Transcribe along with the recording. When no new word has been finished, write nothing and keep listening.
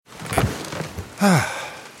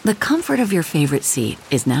The comfort of your favorite seat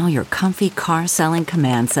is now your comfy car-selling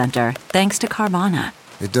command center, thanks to Carvana.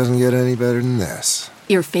 It doesn't get any better than this.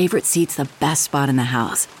 Your favorite seat's the best spot in the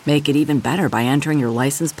house. Make it even better by entering your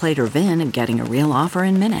license plate or VIN and getting a real offer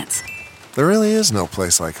in minutes. There really is no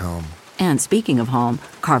place like home. And speaking of home,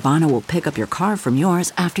 Carvana will pick up your car from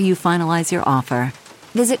yours after you finalize your offer.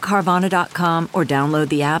 Visit Carvana.com or download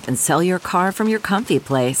the app and sell your car from your comfy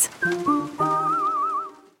place.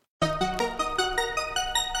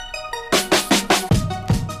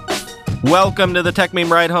 Welcome to the Tech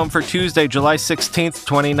Meme Ride Home for Tuesday, July 16th,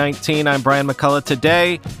 2019. I'm Brian McCullough.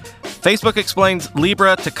 Today, Facebook explains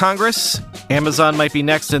Libra to Congress. Amazon might be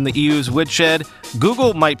next in the EU's woodshed.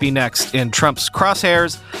 Google might be next in Trump's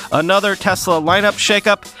crosshairs. Another Tesla lineup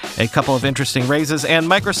shakeup. A couple of interesting raises. And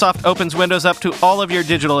Microsoft opens Windows up to all of your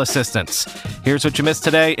digital assistants. Here's what you missed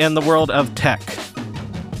today in the world of tech.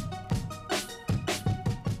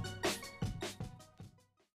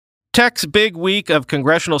 Tech's big week of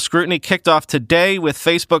congressional scrutiny kicked off today with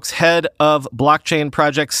Facebook's head of blockchain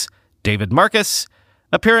projects, David Marcus,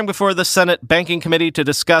 appearing before the Senate Banking Committee to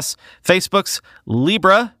discuss Facebook's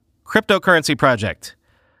Libra cryptocurrency project.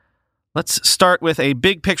 Let's start with a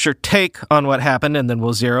big picture take on what happened, and then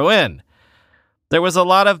we'll zero in. There was a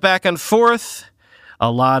lot of back and forth, a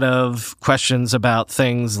lot of questions about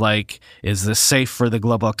things like, is this safe for the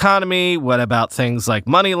global economy? What about things like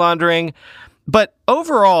money laundering? But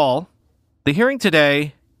overall, the hearing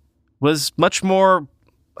today was much more,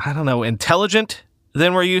 intelligent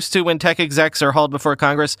than we're used to when tech execs are hauled before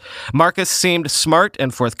Congress. Marcus seemed smart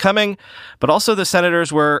and forthcoming, but also the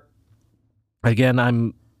senators were, again,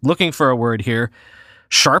 I'm looking for a word here,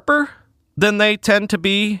 sharper than they tend to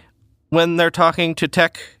be when they're talking to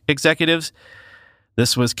tech executives.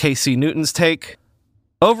 This was Casey Newton's take.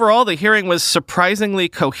 Overall, the hearing was surprisingly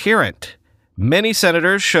coherent. Many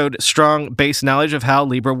senators showed strong base knowledge of how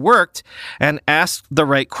Libra worked and asked the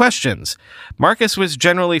right questions. Marcus was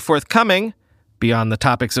generally forthcoming beyond the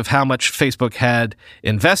topics of how much Facebook had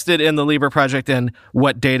invested in the Libra project and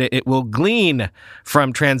what data it will glean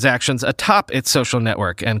from transactions atop its social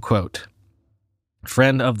network, end quote.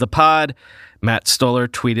 Friend of the pod, Matt Stoller,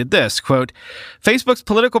 tweeted this, quote, Facebook's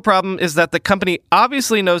political problem is that the company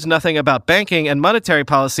obviously knows nothing about banking and monetary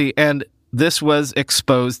policy, and this was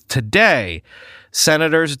exposed today.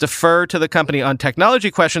 Senators defer to the company on technology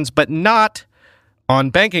questions, but not on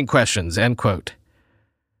banking questions, end quote.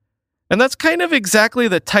 And that's kind of exactly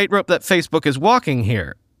the tightrope that Facebook is walking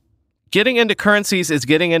here. Getting into currencies is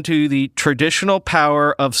getting into the traditional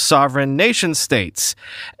power of sovereign nation states.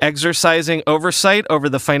 Exercising oversight over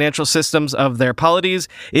the financial systems of their polities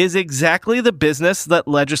is exactly the business that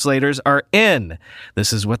legislators are in.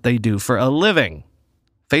 This is what they do for a living.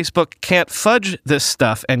 Facebook can't fudge this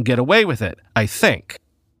stuff and get away with it, I think.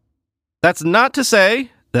 That's not to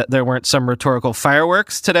say that there weren't some rhetorical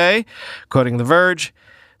fireworks today. Quoting The Verge,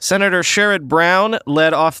 Senator Sherrod Brown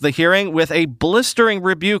led off the hearing with a blistering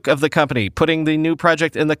rebuke of the company, putting the new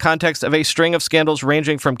project in the context of a string of scandals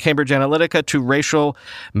ranging from Cambridge Analytica to racial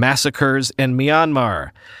massacres in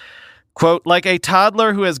Myanmar. Quote, like a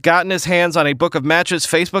toddler who has gotten his hands on a book of matches,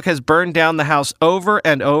 Facebook has burned down the house over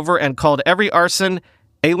and over and called every arson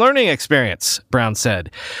a learning experience, Brown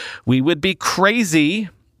said. We would be crazy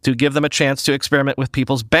to give them a chance to experiment with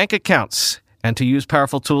people's bank accounts and to use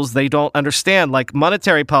powerful tools they don't understand, like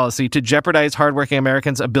monetary policy, to jeopardize hardworking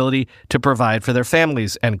Americans' ability to provide for their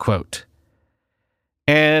families, end quote.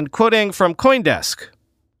 And quoting from CoinDesk,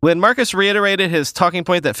 when Marcus reiterated his talking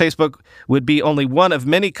point that Facebook would be only one of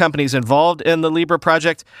many companies involved in the Libra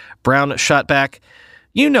project, Brown shot back,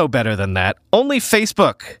 you know better than that. Only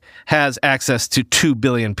Facebook has access to 2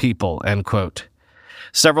 billion people, end quote.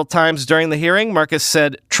 Several times during the hearing, Marcus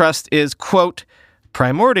said trust is, quote,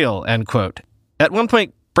 primordial, end quote. At one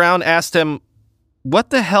point, Brown asked him, what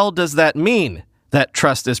the hell does that mean, that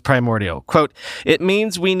trust is primordial? Quote, it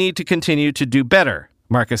means we need to continue to do better,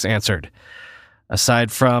 Marcus answered.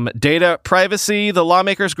 Aside from data privacy, the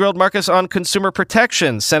lawmakers grilled Marcus on consumer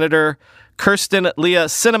protection. Senator Kirsten Leah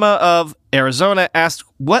Sinema of Arizona asked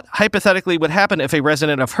what hypothetically would happen if a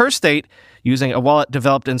resident of her state, using a wallet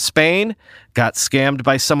developed in Spain, got scammed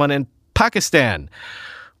by someone in Pakistan.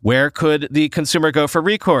 Where could the consumer go for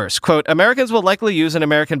recourse? Quote, Americans will likely use an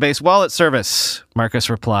American-based wallet service, Marcus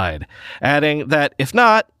replied, adding that if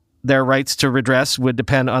not, their rights to redress would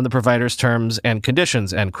depend on the provider's terms and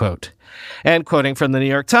conditions, end quote. And quoting from the New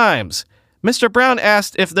York Times, Mr. Brown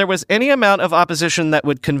asked if there was any amount of opposition that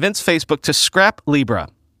would convince Facebook to scrap Libra.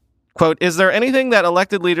 Quote, is there anything that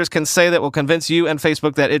elected leaders can say that will convince you and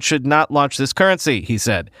Facebook that it should not launch this currency, he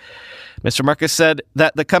said. Mr. Marcus said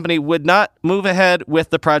that the company would not move ahead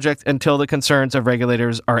with the project until the concerns of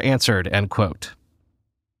regulators are answered, end quote.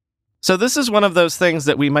 So this is one of those things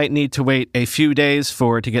that we might need to wait a few days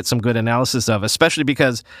for to get some good analysis of, especially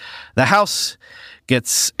because the House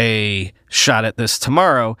gets a shot at this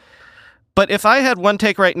tomorrow. But if I had one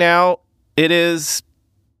take right now, it is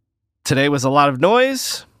today was a lot of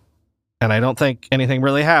noise, and I don't think anything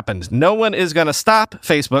really happened. No one is going to stop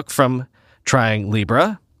Facebook from trying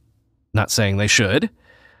Libra. Not saying they should.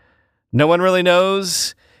 No one really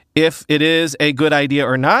knows if it is a good idea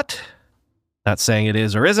or not. Not saying it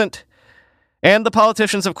is or isn't. And the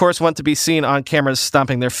politicians, of course, want to be seen on cameras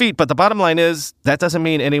stomping their feet. But the bottom line is that doesn't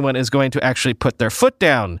mean anyone is going to actually put their foot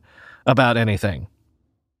down about anything.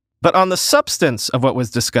 But on the substance of what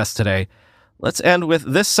was discussed today, let's end with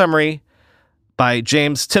this summary by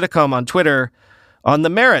James Titcomb on Twitter on the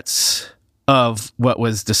merits of what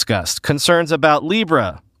was discussed. Concerns about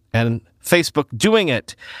Libra and Facebook doing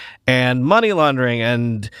it, and money laundering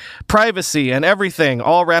and privacy and everything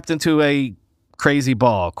all wrapped into a crazy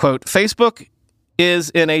ball. Quote, Facebook is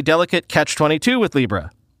in a delicate catch-22 with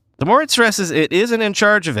Libra. The more it stresses it isn't in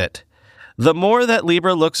charge of it, the more that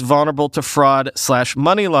Libra looks vulnerable to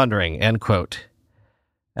fraud/money laundering, end quote.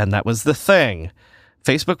 And that was the thing.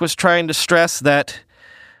 Facebook was trying to stress that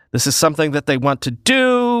this is something that they want to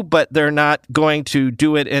do, but they're not going to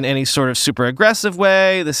do it in any sort of super aggressive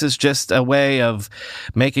way. This is just a way of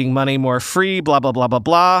making money more free, blah, blah, blah, blah,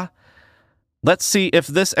 blah. Let's see if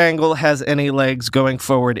this angle has any legs going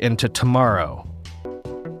forward into tomorrow.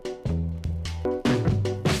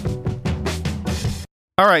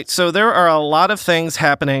 All right, so there are a lot of things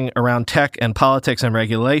happening around tech and politics and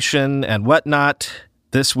regulation and whatnot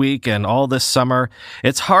this week and all this summer.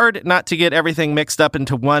 It's hard not to get everything mixed up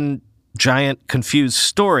into one giant confused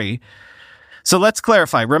story. So let's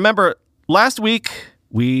clarify. Remember, last week,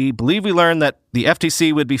 we believe we learned that the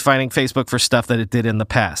FTC would be fining Facebook for stuff that it did in the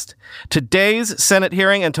past. Today's Senate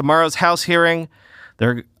hearing and tomorrow's House hearing,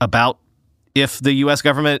 they're about if the U.S.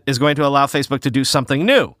 government is going to allow Facebook to do something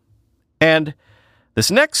new. And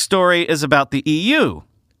this next story is about the EU,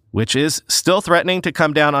 which is still threatening to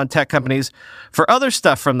come down on tech companies for other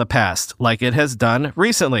stuff from the past, like it has done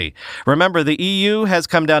recently. Remember, the EU has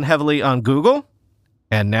come down heavily on Google,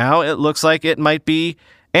 and now it looks like it might be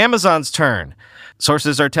Amazon's turn.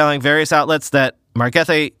 Sources are telling various outlets that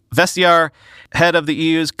Margrethe Vestager, head of the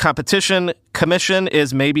EU's Competition Commission,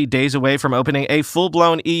 is maybe days away from opening a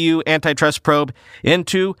full-blown EU antitrust probe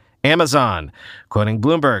into Amazon. Quoting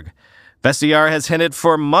Bloomberg, Vestager has hinted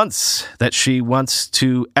for months that she wants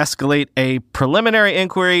to escalate a preliminary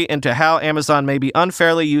inquiry into how Amazon may be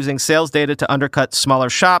unfairly using sales data to undercut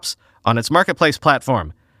smaller shops on its marketplace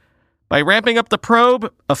platform. By ramping up the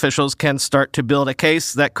probe, officials can start to build a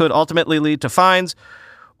case that could ultimately lead to fines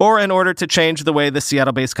or in order to change the way the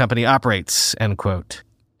Seattle-based company operates, end quote.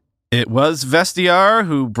 It was Vestager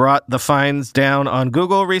who brought the fines down on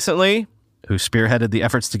Google recently, who spearheaded the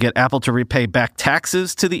efforts to get Apple to repay back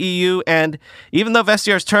taxes to the EU. And even though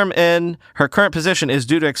Vestager's term in her current position is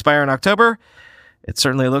due to expire in October, it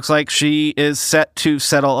certainly looks like she is set to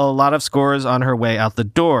settle a lot of scores on her way out the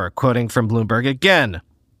door. Quoting from Bloomberg again,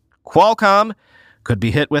 Qualcomm could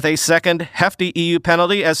be hit with a second hefty EU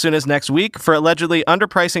penalty as soon as next week for allegedly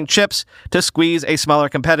underpricing chips to squeeze a smaller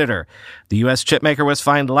competitor. The U.S. chipmaker was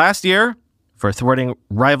fined last year for thwarting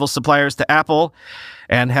rival suppliers to Apple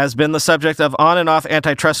and has been the subject of on and off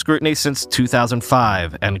antitrust scrutiny since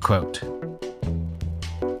 2005, end quote.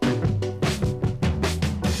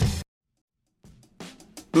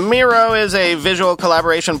 Miro is a visual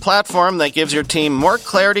collaboration platform that gives your team more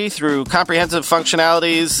clarity through comprehensive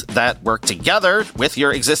functionalities that work together with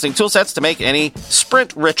your existing toolsets to make any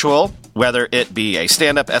sprint ritual, whether it be a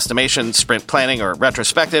stand-up estimation, sprint planning, or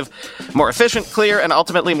retrospective, more efficient, clear, and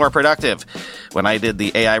ultimately more productive. When I did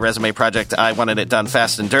the AI resume project, I wanted it done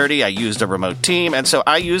fast and dirty. I used a remote team, and so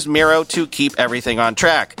I used Miro to keep everything on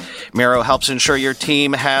track. Miro helps ensure your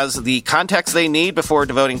team has the context they need before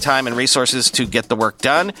devoting time and resources to get the work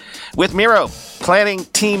done. With Miro, planning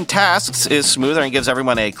team tasks is smoother and gives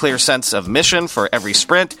everyone a clear sense of mission for every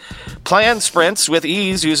sprint. Plan sprints with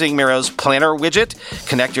ease using Miro's Planner widget.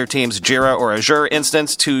 Connect your team's Jira or Azure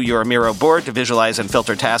instance to your Miro board to visualize and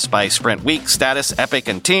filter tasks by sprint week, status, epic,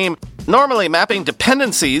 and team. Normally, mapping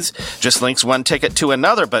dependencies just links one ticket to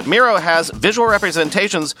another, but Miro has visual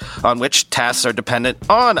representations on which tasks are dependent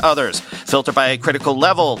on others. Filter by critical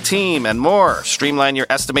level, team, and more. Streamline your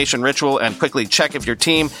estimation ritual and quickly check if your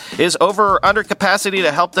team is over or under capacity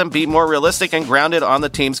to help them be more realistic and grounded on the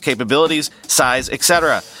team's capabilities, size,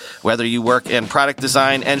 etc. Whether you work in product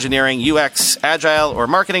design, engineering, UX, agile, or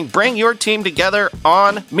marketing, bring your team together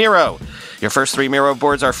on Miro. Your first 3 Miro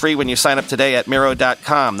boards are free when you sign up today at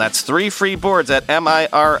Miro.com. That's 3 free boards at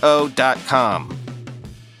Miro.com.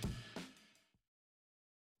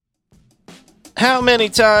 How many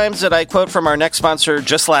times did I quote from our next sponsor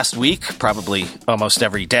just last week? Probably almost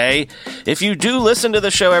every day. If you do listen to the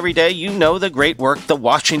show every day, you know the great work The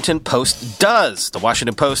Washington Post does. The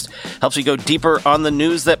Washington Post helps you go deeper on the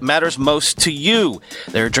news that matters most to you.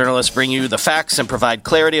 Their journalists bring you the facts and provide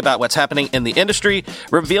clarity about what's happening in the industry,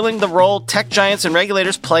 revealing the role tech giants and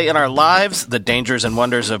regulators play in our lives, the dangers and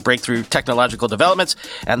wonders of breakthrough technological developments,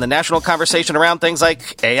 and the national conversation around things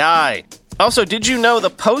like AI. Also, did you know the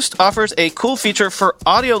Post offers a cool feature for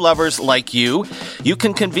audio lovers like you? You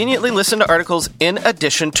can conveniently listen to articles in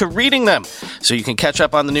addition to reading them, so you can catch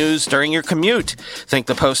up on the news during your commute. Think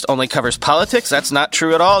the Post only covers politics? That's not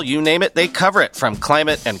true at all. You name it, they cover it, from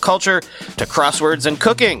climate and culture to crosswords and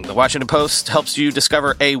cooking. The Washington Post helps you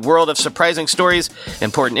discover a world of surprising stories,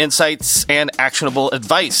 important insights, and actionable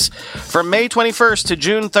advice. From May 21st to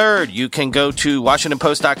June 3rd, you can go to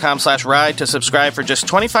WashingtonPost.com/ride to subscribe for just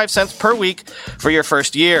 25 cents per week for your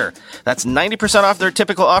first year. That's 90% off their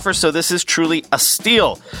typical offer, so this is truly a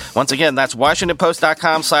steal. Once again, that's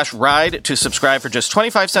WashingtonPost.com/ride to subscribe for just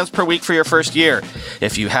 25 cents per week for your first year.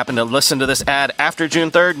 If you happen to listen to this ad after June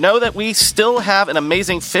 3rd, know that we still have an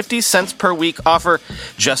amazing 50 cents per week offer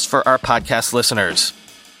just for our podcast listeners.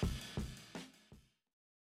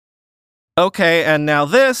 Okay, and now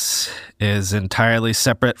this is entirely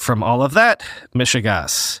separate from all of that,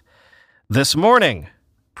 Michigas. This morning,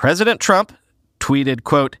 President Trump tweeted,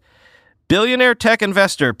 quote, "Billionaire tech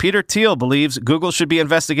investor Peter Thiel believes Google should be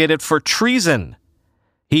investigated for treason.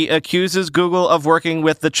 He accuses Google of working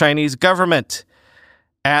with the Chinese government.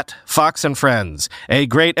 At Fox and Friends, a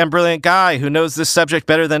great and brilliant guy who knows this subject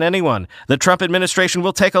better than anyone. The Trump administration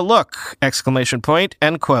will take a look, !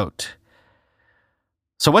 End quote.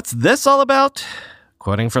 So what's this all about?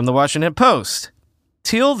 Quoting from the Washington Post,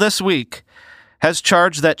 Thiel this week has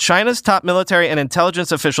charged that China's top military and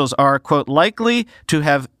intelligence officials are, quote, likely to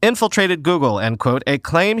have infiltrated Google, end quote, a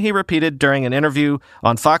claim he repeated during an interview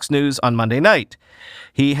on Fox News on Monday night.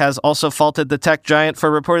 He has also faulted the tech giant for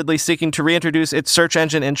reportedly seeking to reintroduce its search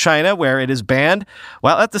engine in China, where it is banned,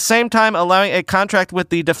 while at the same time allowing a contract with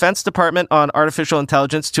the Defense Department on artificial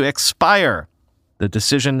intelligence to expire. The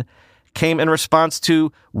decision came in response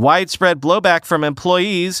to widespread blowback from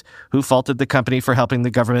employees who faulted the company for helping the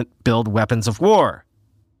government build weapons of war.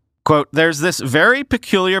 Quote, "There's this very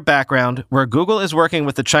peculiar background where Google is working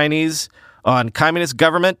with the Chinese on communist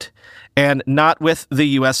government and not with the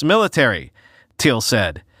U.S. military," Thiel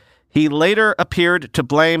said. He later appeared to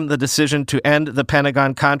blame the decision to end the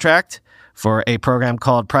Pentagon contract for a program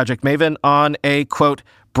called Project Maven on a, quote,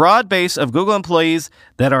 broad base of Google employees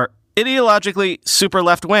that are ideologically super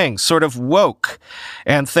left-wing, sort of woke,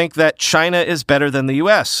 and think that China is better than the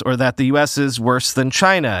U.S. or that the U.S. is worse than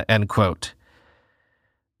China, end quote.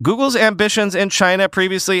 Google's ambitions in China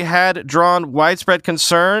previously had drawn widespread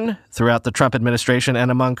concern throughout the Trump administration and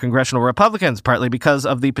among congressional Republicans, partly because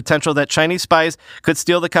of the potential that Chinese spies could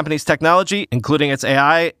steal the company's technology, including its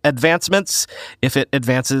AI advancements, if it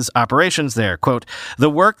advances operations there. Quote, "The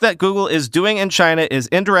work that Google is doing in China is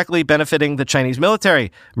indirectly benefiting the Chinese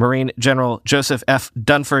military," Marine General Joseph F.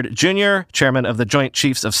 Dunford Jr., chairman of the Joint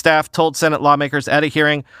Chiefs of Staff, told Senate lawmakers at a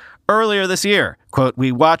hearing earlier this year. Quote,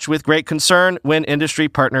 "We watch with great concern when industry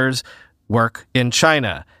partners work in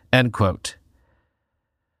China," end quote.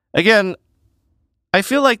 Again, I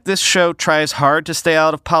feel like this show tries hard to stay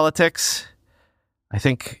out of politics. I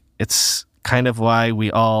think it's kind of why we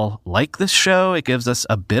all like this show. It gives us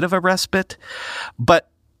a bit of a respite. But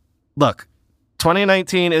look,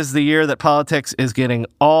 2019 is the year that politics is getting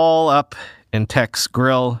all up in tech's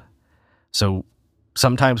grill. So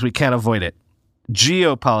sometimes we can't avoid it.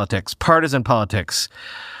 Geopolitics, partisan politics,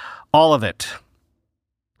 all of it.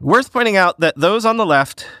 Worth pointing out that those on the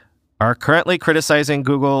left are currently criticizing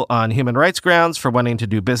Google on human rights grounds for wanting to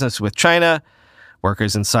do business with China.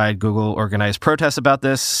 Workers inside Google organized protests about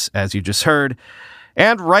this, as you just heard.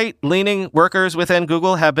 And right-leaning workers within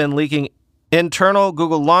Google have been leaking internal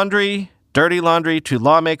Google laundry, dirty laundry, to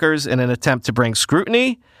lawmakers in an attempt to bring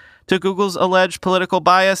scrutiny to Google's alleged political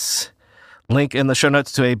bias. Link in the show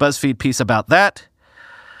notes to a BuzzFeed piece about that.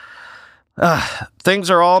 Things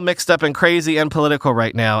are all mixed up and crazy and political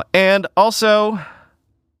right now. And also,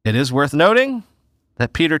 it is worth noting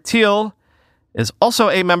that Peter Thiel is also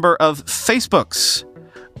a member of Facebook's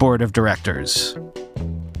board of directors.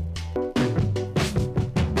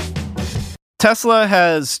 Tesla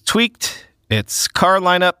has tweaked its car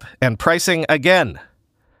lineup and pricing again.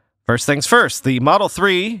 First things first, the Model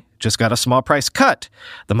 3 just got a small price cut.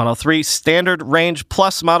 The Model 3 Standard Range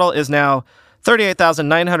Plus model is now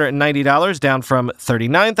 $38,990, down from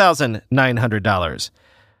 $39,900.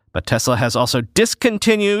 But Tesla has also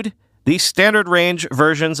discontinued the standard range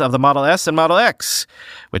versions of the Model S and Model X,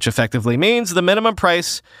 which effectively means the minimum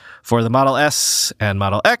price for the Model S and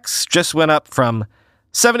Model X just went up from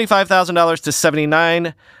 $75,000 to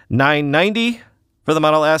 $79,990 for the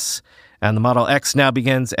Model S, and the Model X now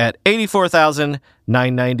begins at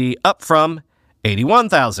 $84,990, up from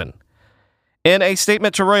 $81,000. In a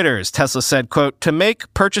statement to Reuters, Tesla said, quote, "To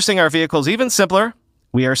make purchasing our vehicles even simpler,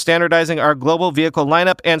 we are standardizing our global vehicle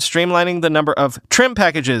lineup and streamlining the number of trim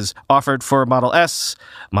packages offered for Model S,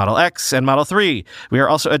 Model X, and Model 3. We are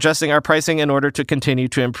also adjusting our pricing in order to continue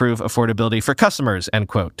to improve affordability for customers," end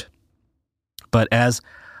quote. But as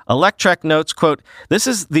Electrek notes, quote, "This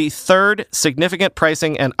is the third significant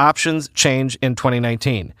pricing and options change in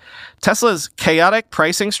 2019. Tesla's chaotic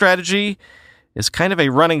pricing strategy is kind of a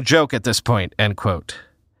running joke at this point," end quote.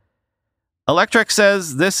 Electrek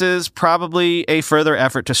says this is probably a further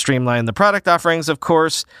effort to streamline the product offerings, of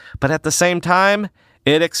course, but at the same time,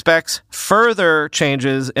 it expects further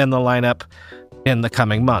changes in the lineup in the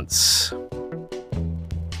coming months.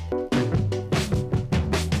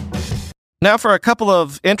 Now for a couple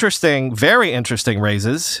of very interesting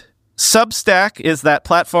raises. Substack is that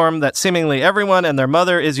platform that seemingly everyone and their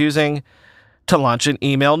mother is using to launch an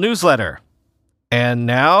email newsletter. And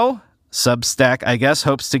now, Substack, I guess,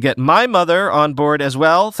 hopes to get my mother on board as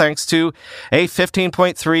well, thanks to a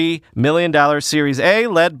 $15.3 million Series A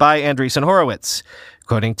led by Andreessen Horowitz.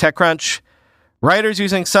 Quoting TechCrunch, writers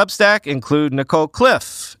using Substack include Nicole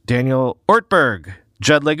Cliff, Daniel Ortberg,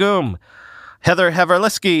 Judd Legum, Heather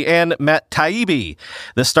Heverlisky, and Matt Taibbi.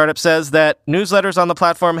 The startup says that newsletters on the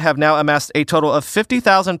platform have now amassed a total of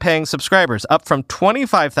 50,000 paying subscribers, up from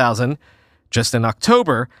 25,000 just in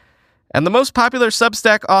October. And the most popular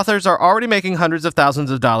Substack authors are already making hundreds of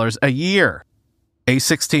thousands of dollars a year.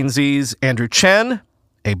 A16Z's Andrew Chen,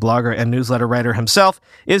 a blogger and newsletter writer himself,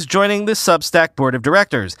 is joining the Substack board of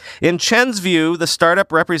directors. In Chen's view, the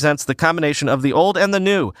startup represents the combination of the old and the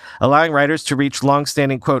new, allowing writers to reach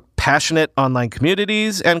long-standing, quote, passionate online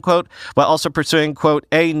communities, end quote, while also pursuing, quote,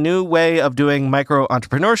 a new way of doing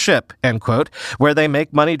micro-entrepreneurship, end quote, where they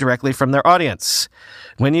make money directly from their audience.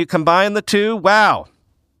 When you combine the two, wow,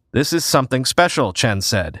 this is something special, Chen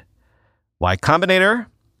said. Y Combinator,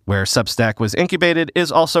 where Substack was incubated,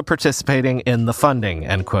 is also participating in the funding,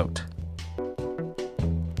 end quote.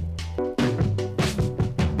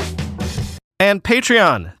 And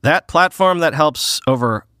Patreon, that platform that helps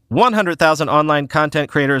over 100,000 online content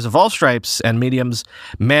creators of all stripes and mediums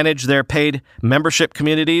manage their paid membership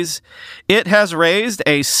communities. It has raised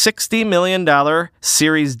a $60 million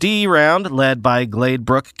Series D round led by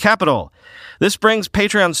Gladebrook Capital. This brings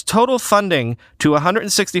Patreon's total funding to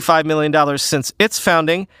 $165 million since its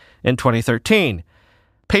founding in 2013.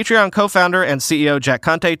 Patreon co-founder and CEO Jack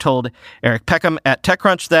Conte told Eric Peckham at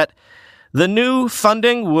TechCrunch that the new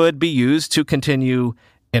funding would be used to continue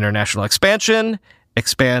international expansion,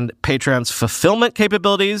 expand Patreon's fulfillment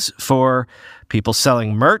capabilities for people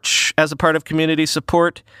selling merch as a part of community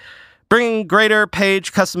support, bringing greater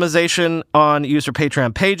page customization on user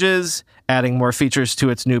Patreon pages, adding more features to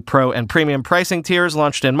its new Pro and Premium pricing tiers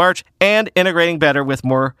launched in March, and integrating better with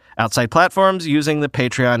more outside platforms using the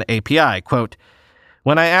Patreon API. Quote,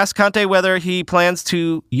 "When I asked Conte whether he plans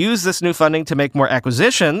to use this new funding to make more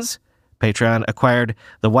acquisitions," Patreon acquired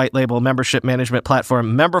the white label membership management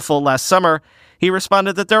platform Memberful last summer, he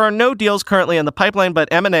responded that there are no deals currently in the pipeline, but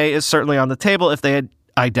M&A is certainly on the table if they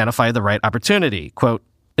identify the right opportunity. Quote,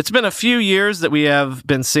 "It's been a few years that we have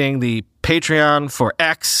been seeing the Patreon for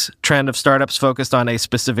X trend of startups focused on a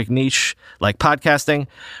specific niche like podcasting.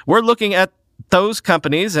 We're looking at those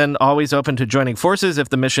companies and always open to joining forces if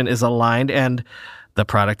the mission is aligned and the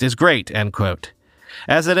product is great," end quote.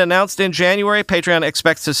 As it announced in January, Patreon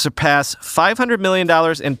expects to surpass $500 million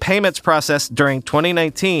in payments processed during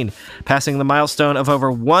 2019, passing the milestone of over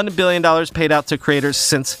 $1 billion paid out to creators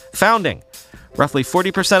since founding. Roughly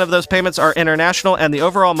 40% of those payments are international, and the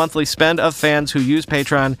overall monthly spend of fans who use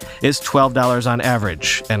Patreon is $12 on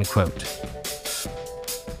average, end quote.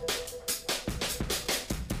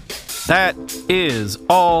 That is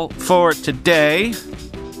all for today.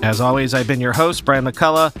 As always, I've been your host, Brian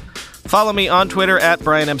McCullough. Follow me on Twitter at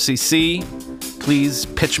BrianMCC. Please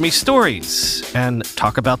pitch me stories and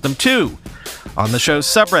talk about them too on the show's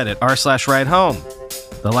subreddit,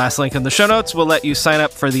 r/RideHome. The last link in the show notes will let you sign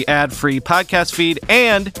up for the ad-free podcast feed,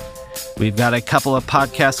 and we've got a couple of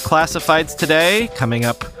podcast classifieds today coming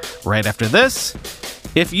up right after this.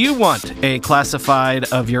 If you want a classified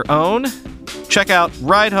of your own, check out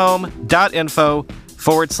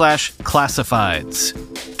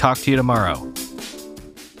ridehome.info/classifieds. Talk to you tomorrow.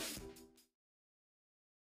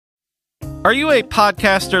 Are you a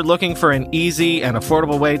podcaster looking for an easy and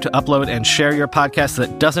affordable way to upload and share your podcast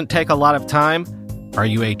that doesn't take a lot of time? Are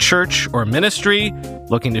you a church or ministry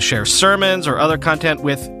looking to share sermons or other content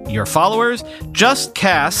with your followers?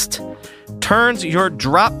 JustCast turns your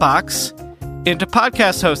Dropbox into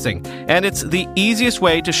podcast hosting, and it's the easiest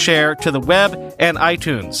way to share to the web and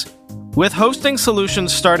iTunes. With hosting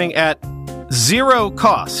solutions starting at zero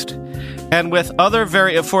cost, and with other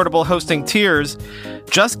very affordable hosting tiers,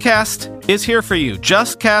 JustCast is here for you.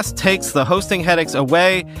 JustCast takes the hosting headaches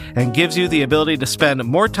away and gives you the ability to spend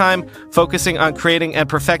more time focusing on creating and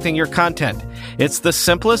perfecting your content. It's the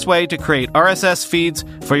simplest way to create RSS feeds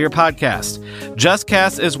for your podcast.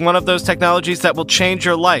 JustCast is one of those technologies that will change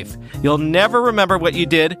your life. You'll never remember what you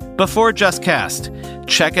did before JustCast.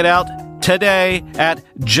 Check it out today at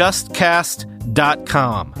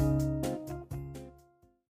justcast.com.